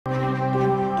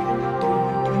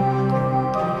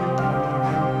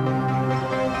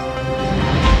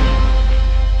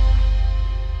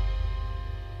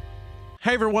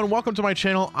Hey everyone, welcome to my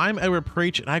channel. I'm Edward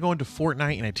Preach, and I go into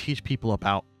Fortnite and I teach people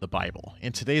about the Bible.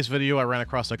 In today's video, I ran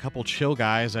across a couple chill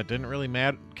guys that didn't really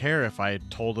care if I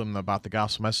told them about the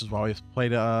gospel message while we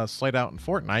played Slayed Out in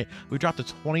Fortnite. We dropped a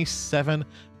 27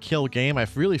 kill game. I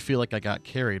really feel like I got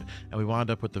carried, and we wound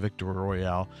up with the Victory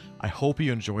Royale. I hope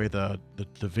you enjoy the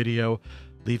video.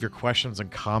 Leave your questions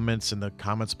and comments in the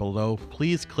comments below.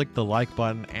 Please click the like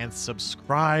button and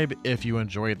subscribe if you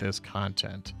enjoy this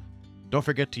content. Don't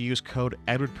forget to use code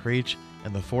EdwardPreach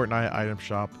in the Fortnite item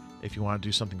shop if you want to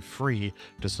do something free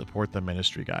to support the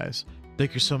ministry, guys.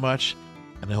 Thank you so much,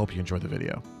 and I hope you enjoy the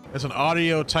video. It's an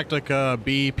Audio-Technica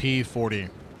BP40.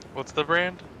 What's the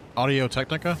brand?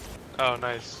 Audio-Technica. Oh,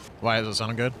 nice. Why, does it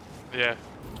sound good? Yeah.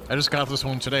 I just got this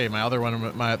one today. My other one,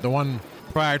 the one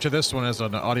prior to this one is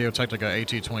an Audio-Technica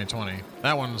AT2020.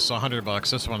 That one's $100.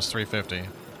 This one's $350.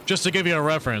 Just to give you a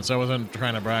reference, I wasn't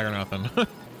trying to brag or nothing.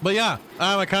 But yeah,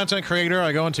 I'm a content creator.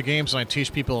 I go into games and I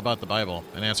teach people about the Bible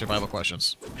and answer Bible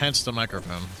questions. Hence the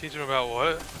microphone. Teach them about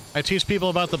what? I teach people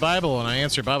about the Bible and I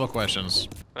answer Bible questions.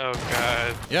 Oh,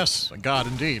 God. Yes, God,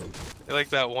 indeed. I like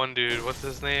that one dude. What's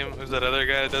his name? Who's that other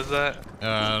guy that does that?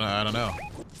 I don't know.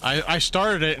 I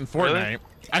started it in Fortnite.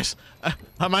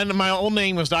 Really? My old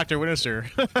name was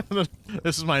DrWitnesser.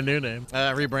 This is my new name.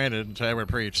 Rebranded to Edward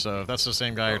Preach, so if that's the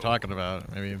same guy you're talking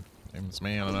about, maybe it's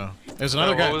me, I don't know. There's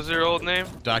another guy. What was your old name?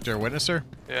 DrWitnesser?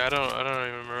 Yeah, I don't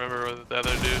even remember what the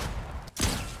other dude.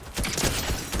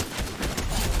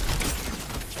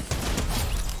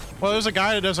 Well, there's a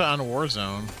guy that does it on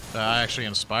Warzone that I actually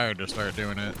inspired to start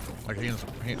doing it. Like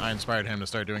I inspired him to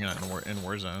start doing it in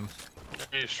Warzone.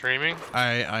 Are you streaming?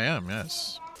 I am,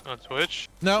 yes. On Twitch?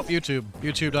 No, YouTube.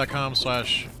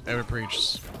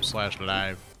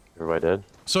 YouTube.com/EdwardPreach/live. Everybody dead?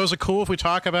 So is it cool if we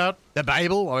talk about the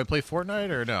Bible while we play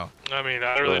Fortnite, or no? I mean,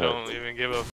 I really don't even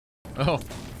give a Oh,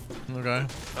 okay.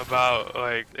 about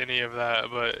like any of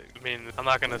that, but I mean, I'm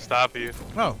not gonna stop you.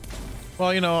 Oh,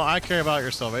 well, you know, I care about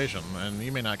your salvation, and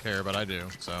you may not care, but I do.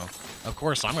 So, of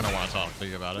course, I'm gonna want to talk to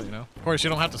you about it. You know, of course, you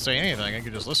don't have to say anything. You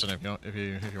can just listen if you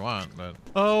want. But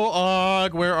oh,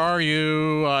 Og, where are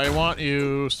you? I want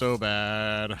you so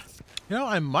bad. You know,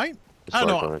 I might. I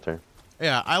don't know. Right there.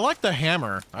 Yeah, I like the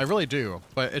hammer. I really do.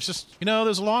 But it's just, you know,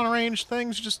 there's long-range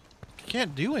things, you just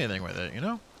can't do anything with it, you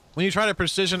know? When you try to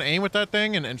precision aim with that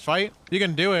thing and fight, you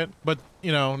can do it, but,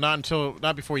 you know, not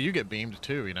before you get beamed,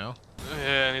 too, you know?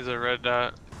 Yeah, it needs a red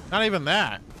dot. Not even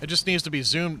that. It just needs to be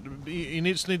zoomed. You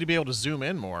just need to be able to zoom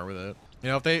in more with it. You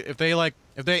know, if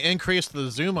they increase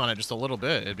the zoom on it just a little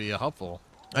bit, it'd be helpful.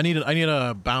 I need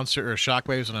a bouncer or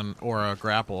shockwaves or a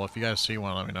grapple. If you guys see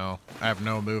one, let me know. I have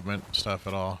no movement stuff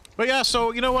at all. But yeah,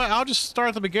 so you know what? I'll just start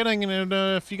at the beginning, and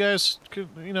if you guys could,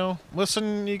 you know,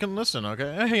 listen, you can listen.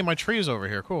 Okay. Hey, my tree's over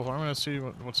here. Cool. I'm gonna see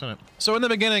what's in it. So in the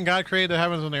beginning, God created the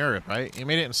heavens and the earth. Right? He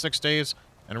made it in 6 days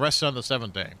and rested on the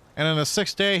 7th day. And on the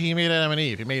 6th day, He made Adam and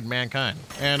Eve. He made mankind.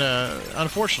 And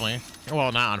unfortunately,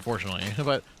 well, not unfortunately,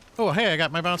 but oh, hey, I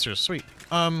got my bouncers. Sweet.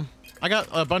 I got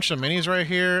a bunch of minis right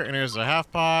here, and there's a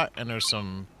half pot, and there's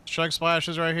some chug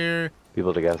splashes right here. People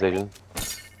at the gas station.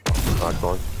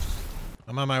 Going.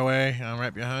 I'm on my way. I'm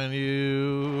right behind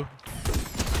you.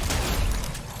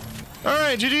 All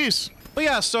right, GG's. But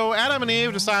yeah, so Adam and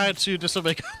Eve decided to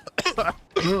disobey.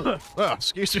 Oh,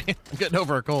 excuse me. I'm getting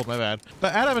over a cold, my bad.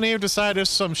 But Adam and Eve decided there's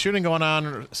some shooting going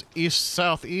on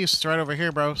southeast, right over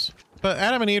here, bros. But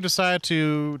Adam and Eve decided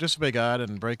to disobey God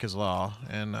and break His law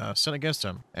and sin against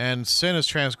Him. And sin is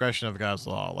transgression of God's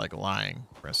law, like lying,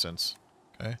 for instance.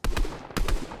 Okay.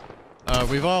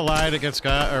 We've all lied against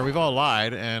God, or we've all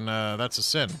lied, and that's a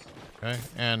sin. Okay.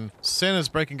 And sin is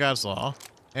breaking God's law.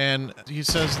 And He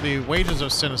says the wages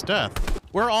of sin is death.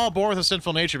 We're all born with a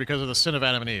sinful nature because of the sin of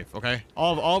Adam and Eve. Okay.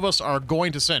 All of us are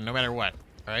going to sin, no matter what.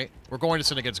 All right. We're going to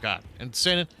sin against God, and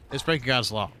sin is breaking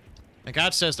God's law. And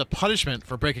God says the punishment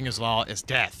for breaking His law is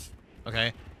death.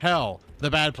 Okay? Hell,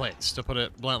 the bad place, to put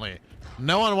it bluntly.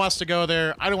 No one wants to go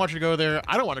there. I don't want you to go there.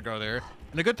 I don't want to go there.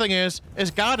 And the good thing is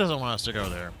God doesn't want us to go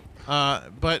there.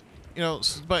 But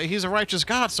He's a righteous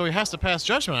God, so He has to pass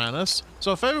judgment on us.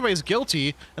 So if everybody's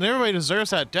guilty and everybody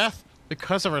deserves that death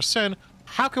because of our sin,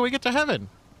 how can we get to heaven?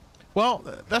 Well,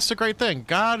 that's the great thing.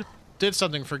 God did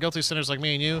something for guilty sinners like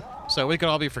me and you so we could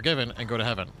all be forgiven and go to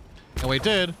heaven. And what He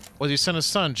did was He sent His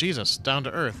Son, Jesus, down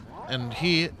to earth. And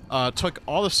He took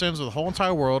all the sins of the whole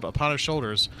entire world upon His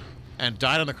shoulders and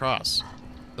died on the cross.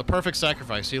 The perfect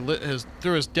sacrifice. Through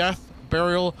His death,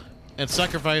 burial, and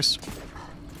sacrifice,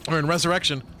 or in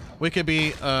resurrection, we could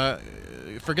be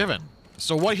forgiven.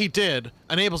 So what He did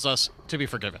enables us to be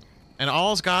forgiven. And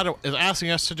all God is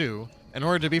asking us to do in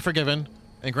order to be forgiven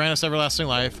and grant us everlasting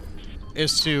life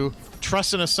is to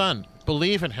trust in His Son,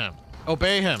 believe in Him,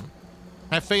 obey Him,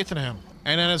 Have faith in him.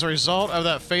 And then as a result of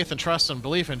that faith and trust and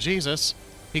belief in Jesus,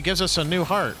 he gives us a new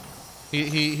heart.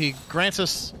 He grants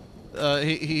us,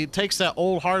 he takes that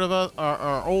old heart of us,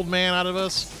 our old man out of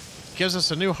us, gives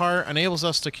us a new heart, enables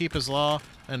us to keep his law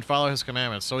and follow his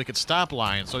commandments. So we could stop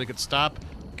lying, so we could stop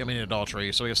committing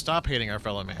adultery, so we could stop hating our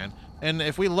fellow man. And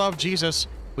if we love Jesus,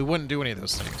 we wouldn't do any of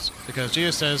those things. Because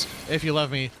Jesus says, if you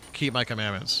love me, keep my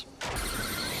commandments.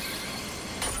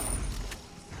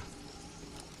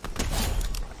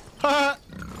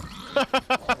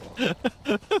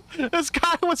 This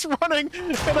guy was running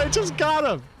and I just got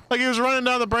him. Like he was running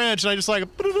down the branch and I just like,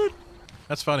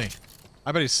 that's funny.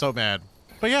 I bet he's so mad.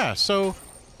 But yeah, so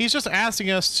he's just asking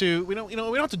us to, we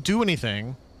don't have to do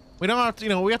anything. We don't have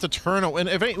to, we have to turn, and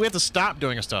we have to stop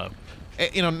doing stuff.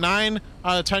 9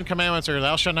 out of 10 commandments are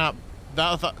thou shalt not,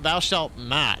 thou shalt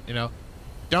not,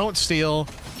 don't steal,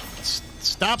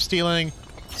 stop stealing,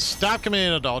 stop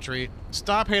committing adultery,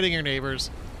 stop hating your neighbors,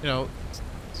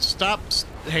 stop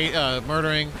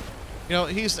murdering.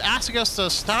 He's asking us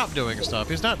to stop doing stuff.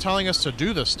 He's not telling us to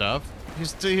do this stuff.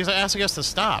 He's asking us to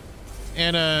stop.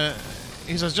 And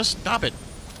he says, just stop it.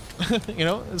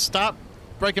 Stop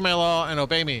breaking my law and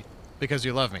obey me because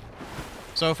you love me.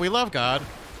 So if we love God,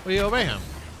 we obey him.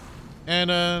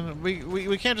 And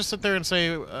we can't just sit there and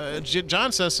say,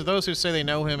 John says, to those who say they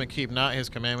know him and keep not his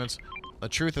commandments, the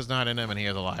truth is not in him and he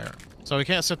is a liar. So we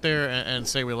can't sit there and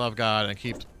say we love God and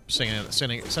keep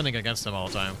sinning against him all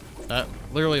the time. That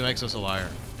literally makes us a liar.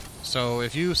 So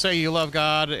if you say you love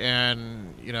God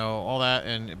and all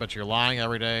that, but you're lying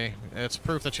every day, it's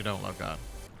proof that you don't love God.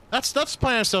 That's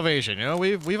plan of salvation.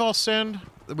 We've all sinned.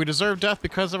 We deserve death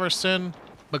because of our sin,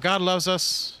 but God loves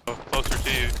us. Oh, closer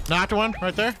to you. Knocked one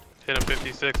right there. Hit him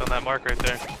 56 on that mark right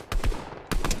there.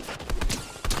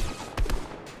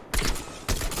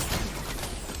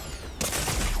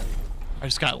 I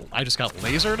just got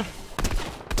lasered.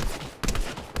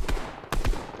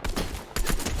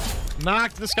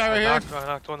 Knocked this guy right here. I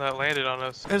knocked one that landed on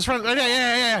us. His front.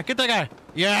 Yeah. Get that guy.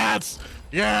 Yes.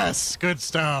 Good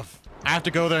stuff. I have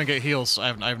to go there and get heals. I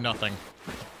have nothing.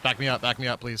 Back me up,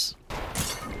 please.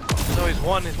 No, he's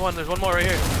one. There's one more right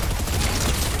here.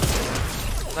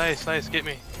 Nice. Get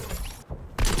me.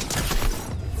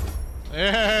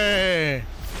 Hey.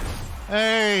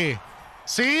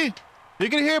 See? You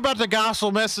can hear about the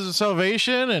gospel message of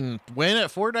salvation and win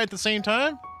at Fortnite at the same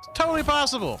time? It's totally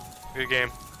possible. Good game.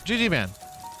 GG, man.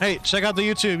 Hey, check out the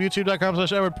YouTube,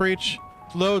 youtube.com/EdwardPreach.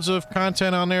 Loads of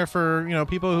content on there for,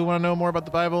 people who want to know more about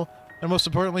the Bible. And most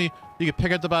importantly, you can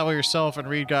pick up the Bible yourself and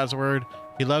read God's word.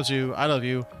 He loves you. I love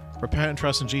you. Repent and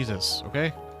trust in Jesus,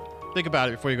 okay? Think about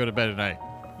it before you go to bed at night.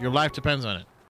 Your life depends on it.